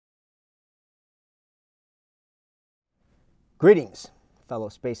Greetings, fellow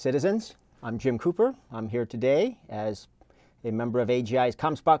space citizens. I'm Jim Cooper. I'm here today as a member of AGI's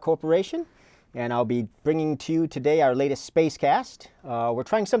ComSpot Corporation, and I'll be bringing to you today our latest Spacecast. We're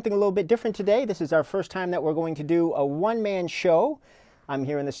trying something a little bit different today. This is our first time that we're going to do a one-man show. I'm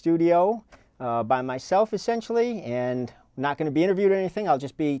here in the studio by myself, essentially, and not going to be interviewed or anything. I'll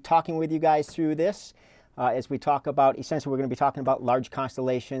just be talking with you guys through this as we talk about, essentially, we're going to be talking about large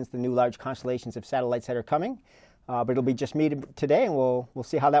constellations, the new large constellations of satellites that are coming. But it'll be just me today, and we'll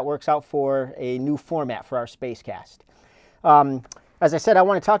see how that works out for a new format for our Spacecast. As I said, I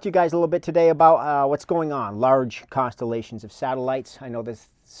want to talk to you guys a little bit today about what's going on, large constellations of satellites. I know this is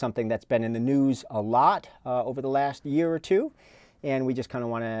something that's been in the news a lot over the last year or two, and we just kind of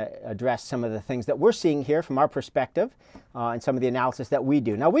want to address some of the things that we're seeing here from our perspective and some of the analysis that we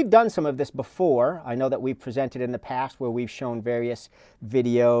do. Now, we've done some of this before. I know that we've presented in the past where we've shown various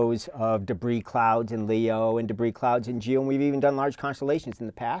videos of debris clouds in LEO and debris clouds in GEO, and we've even done large constellations in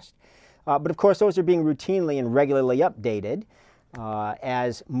the past. But of course, those are being routinely and regularly updated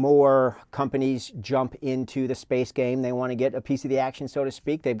as more companies jump into the space game. They want to get a piece of the action, so to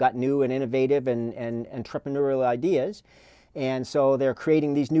speak. They've got new and innovative and entrepreneurial ideas. And so they're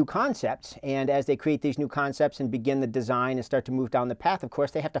creating these new concepts, and as they create these new concepts and begin the design and start to move down the path, of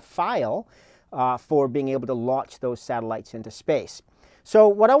course, they have to file for being able to launch those satellites into space. So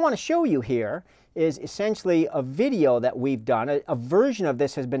what I want to show you here is essentially a video that we've done. A version of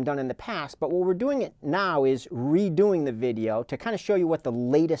this has been done in the past, but what we're doing it now is redoing the video to kind of show you what the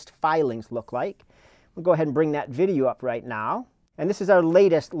latest filings look like. We'll go ahead and bring that video up right now. And this is our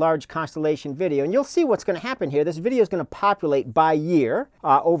latest large constellation video. And you'll see what's going to happen here. This video is going to populate by year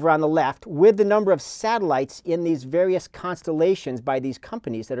over on the left with the number of satellites in these various constellations by these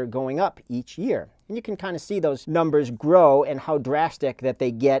companies that are going up each year. And you can kind of see those numbers grow and how drastic that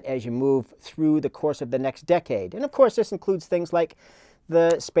they get as you move through the course of the next decade. And of course, this includes things like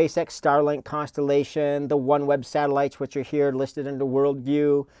the SpaceX Starlink constellation, the OneWeb satellites, which are here listed under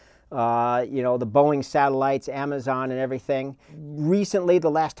Worldview, you know, the Boeing satellites, Amazon, and everything. Recently,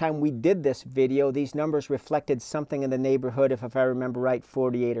 the last time we did this video, these numbers reflected something in the neighborhood, if I remember right,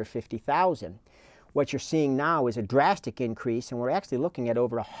 48 or 50,000. What you're seeing now is a drastic increase, and we're actually looking at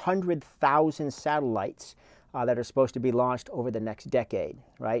over 100,000 satellites that are supposed to be launched over the next decade,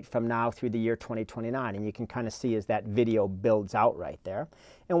 right, from now through the year 2029. And you can kind of see as that video builds out right there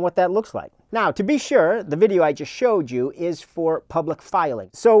and what that looks like. Now, to be sure, the video I just showed you is for public filing.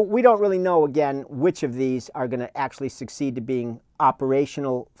 So we don't really know, again, which of these are going to actually succeed to being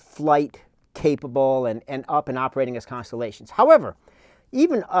operational, flight capable, and up and operating as constellations. However,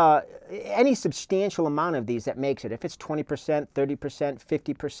 even any substantial amount of these that makes it, if it's 20%, 30%,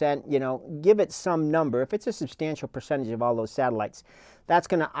 50%, you know, give it some number. If it's a substantial percentage of all those satellites, that's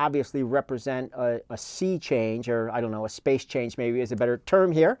going to obviously represent a sea change, or I don't know, a space change maybe is a better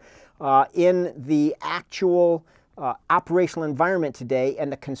term here, in the actual operational environment today and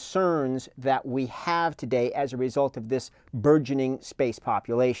the concerns that we have today as a result of this burgeoning space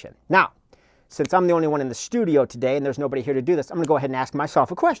population. Now, since I'm the only one in the studio today and there's nobody here to do this, I'm going to go ahead and ask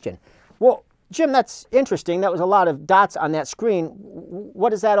myself a question. Well, Jim, that's interesting. That was a lot of dots on that screen.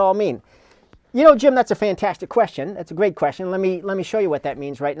 What does that all mean? You know, Jim, that's a fantastic question. That's a great question. Let me show you what that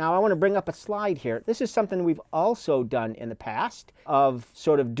means right now. I want to bring up a slide here. This is something we've also done in the past of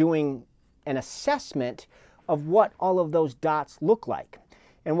sort of doing an assessment of what all of those dots look like.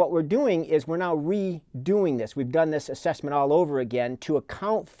 And what we're doing is we're now redoing this. We've done this assessment all over again to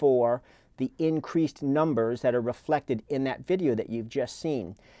account for the increased numbers that are reflected in that video that you've just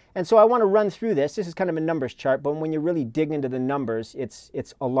seen. And so I want to run through this. This is kind of a numbers chart, but when you really dig into the numbers, it's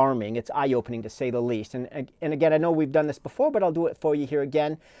alarming. It's eye-opening, to say the least. And again, I know we've done this before, but I'll do it for you here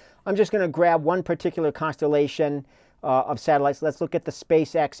again. I'm just going to grab one particular constellation of satellites. Let's look at the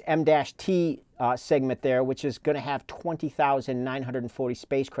SpaceX M-T segment there, which is going to have 20,940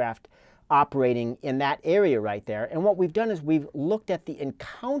 spacecraft operating in that area right there. And what we've done is we've looked at the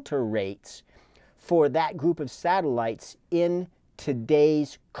encounter rates for that group of satellites in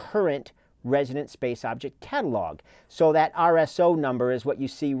today's current resident space object catalog. So that RSO number is what you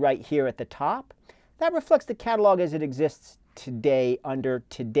see right here at the top. That reflects the catalog as it exists today under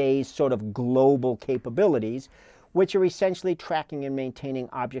today's sort of global capabilities, which are essentially tracking and maintaining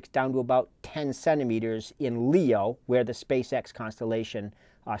objects down to about 10 centimeters in LEO, where the SpaceX constellation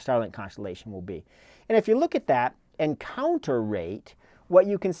Starlink constellation will be. And if you look at that encounter rate, what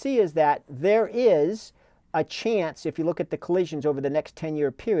you can see is that there is a chance, if you look at the collisions over the next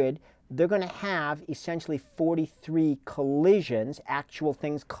 10-year period, they're going to have essentially 43 collisions, actual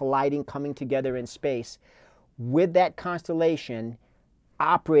things colliding, coming together in space with that constellation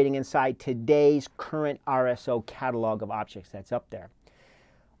operating inside today's current RSO catalog of objects that's up there.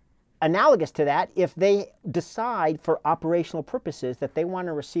 Analogous to that, if they decide for operational purposes that they want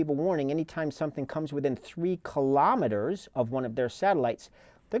to receive a warning anytime something comes within 3 kilometers of one of their satellites,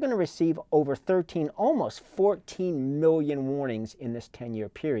 they're going to receive over 13, almost 14 million warnings in this 10-year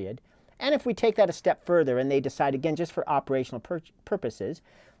period. And if we take that a step further and they decide, again, just for operational purposes,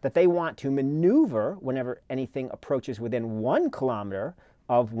 that they want to maneuver whenever anything approaches within 1 kilometer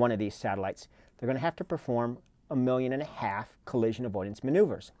of one of these satellites, they're going to have to perform 1.5 million collision avoidance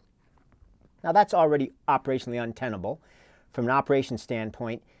maneuvers. Now, that's already operationally untenable. From an operations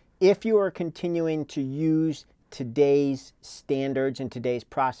standpoint, if you are continuing to use today's standards and today's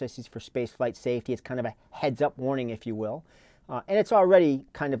processes for spaceflight safety, it's kind of a heads-up warning, if you will. And it's already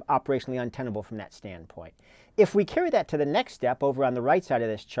kind of operationally untenable from that standpoint. If we carry that to the next step over on the right side of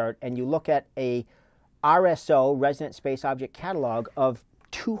this chart and you look at a RSO, Resident Space Object Catalog, of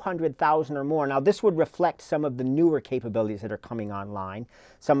 200,000 or more. Now, this would reflect some of the newer capabilities that are coming online,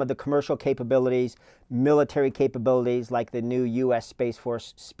 some of the commercial capabilities, military capabilities like the new U.S. Space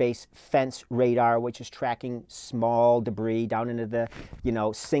Force Space Fence radar, which is tracking small debris down into the,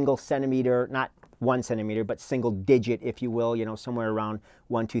 single centimeter, not 1 centimeter, but single digit, if you will, somewhere around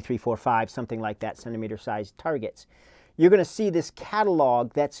 1, 2, 3, 4, 5, something like that, centimeter-sized targets. You're going to see this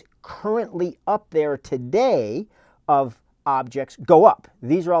catalog that's currently up there today of objects go up.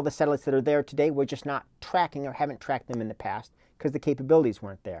 These are all the satellites that are there today. We're just not tracking or haven't tracked them in the past because the capabilities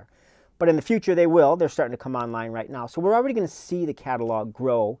weren't there. But in the future they will. They're starting to come online right now. So we're already going to see the catalog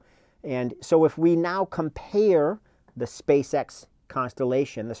grow. And so if we now compare the SpaceX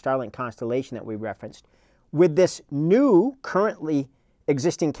constellation, the Starlink constellation that we referenced, with this new, currently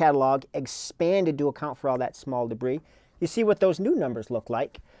existing catalog expanded to account for all that small debris, you see what those new numbers look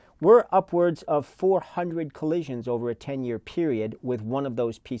like. We're upwards of 400 collisions over a 10-year period with one of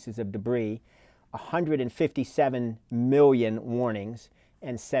those pieces of debris, 157 million warnings,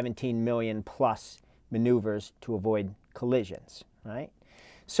 and 17 million plus maneuvers to avoid collisions, right?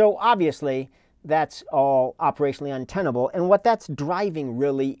 So obviously, that's all operationally untenable, and what that's driving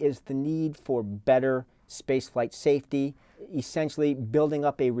really is the need for better spaceflight safety, essentially building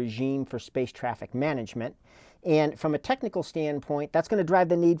up a regime for space traffic management. And from a technical standpoint, that's going to drive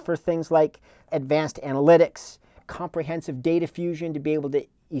the need for things like advanced analytics, comprehensive data fusion to be able to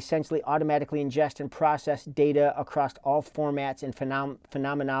essentially automatically ingest and process data across all formats and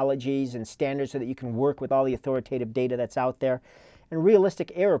phenomenologies and standards so that you can work with all the authoritative data that's out there, and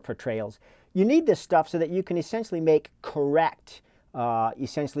realistic error portrayals. You need this stuff so that you can essentially make correct,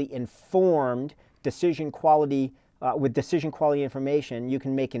 essentially informed decision quality. With decision quality information, you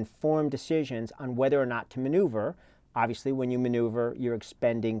can make informed decisions on whether or not to maneuver. Obviously, when you maneuver, you're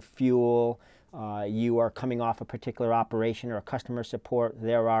expending fuel, you are coming off a particular operation or a customer support.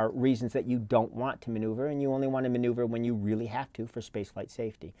 There are reasons that you don't want to maneuver, and you only want to maneuver when you really have to for spaceflight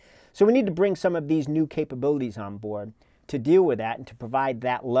safety. So we need to bring some of these new capabilities on board to deal with that and to provide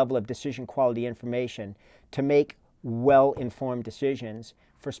that level of decision quality information to make well-informed decisions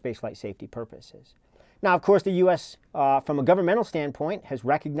for spaceflight safety purposes. Now, of course, the U.S., from a governmental standpoint, has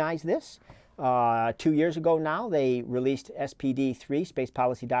recognized this. 2 years ago now, they released SPD-3, Space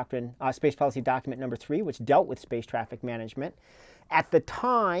Policy Document number 3, which dealt with space traffic management. At the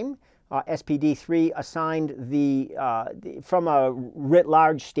time, SPD-3 assigned from a writ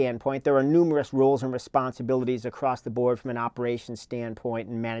large standpoint, there are numerous roles and responsibilities across the board from an operations standpoint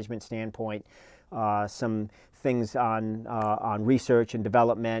and management standpoint. Some things on research and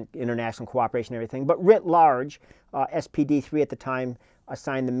development, international cooperation, everything. But writ large, SPD-3 at the time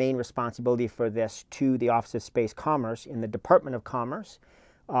assigned the main responsibility for this to the Office of Space Commerce in the Department of Commerce.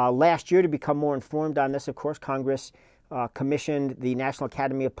 Last year, to become more informed on this, of course, Congress commissioned the National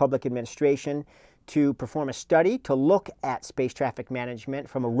Academy of Public Administration to perform a study to look at space traffic management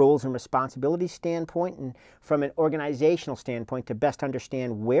from a roles and responsibilities standpoint and from an organizational standpoint to best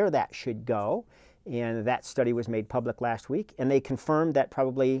understand where that should go. And that study was made public last week, and they confirmed that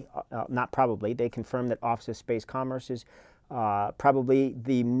they confirmed that Office of Space Commerce is probably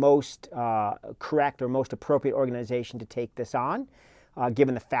the most correct or most appropriate organization to take this on,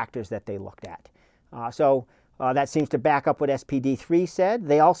 given the factors that they looked at. That seems to back up what SPD-3 said.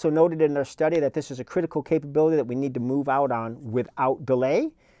 They also noted in their study that this is a critical capability that we need to move out on without delay.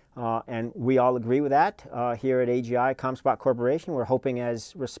 And we all agree with that here at AGI, ComSpot Corporation. We're hoping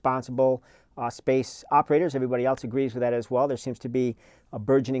as responsible space operators, everybody else agrees with that as well. There seems to be a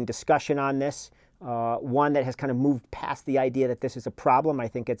burgeoning discussion on this, one that has kind of moved past the idea that this is a problem. I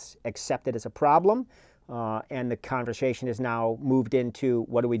think it's accepted as a problem. And the conversation is now moved into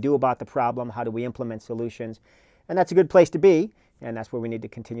what do we do about the problem, how do we implement solutions, and that's a good place to be. and that's where we need to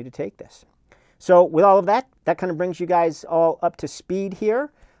continue to take this. So with all of that, that kind of brings you guys all up to speed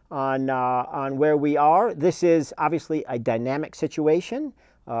here on where we are. This is obviously a dynamic situation.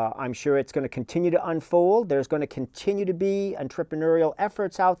 I'm sure it's going to continue to unfold. There's going to continue to be entrepreneurial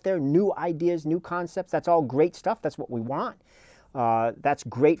efforts out there, new ideas, new concepts. That's all great stuff. That's what we want. That's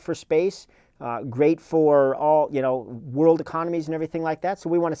great for space, great for all, world economies and everything like that. So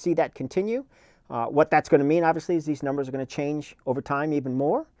we want to see that continue. What that's going to mean, obviously, is these numbers are going to change over time even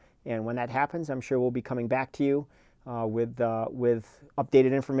more. And when that happens, I'm sure we'll be coming back to you with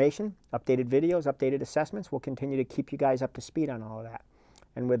updated information, updated videos, updated assessments. We'll continue to keep you guys up to speed on all of that.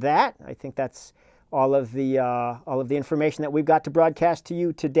 And with that, I think that's all of the information that we've got to broadcast to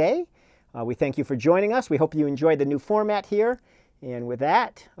you today. We thank you for joining us. We hope you enjoyed the new format here. And with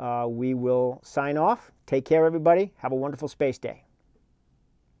that, we will sign off. Take care, everybody. Have a wonderful space day.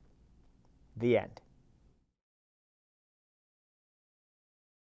 The end.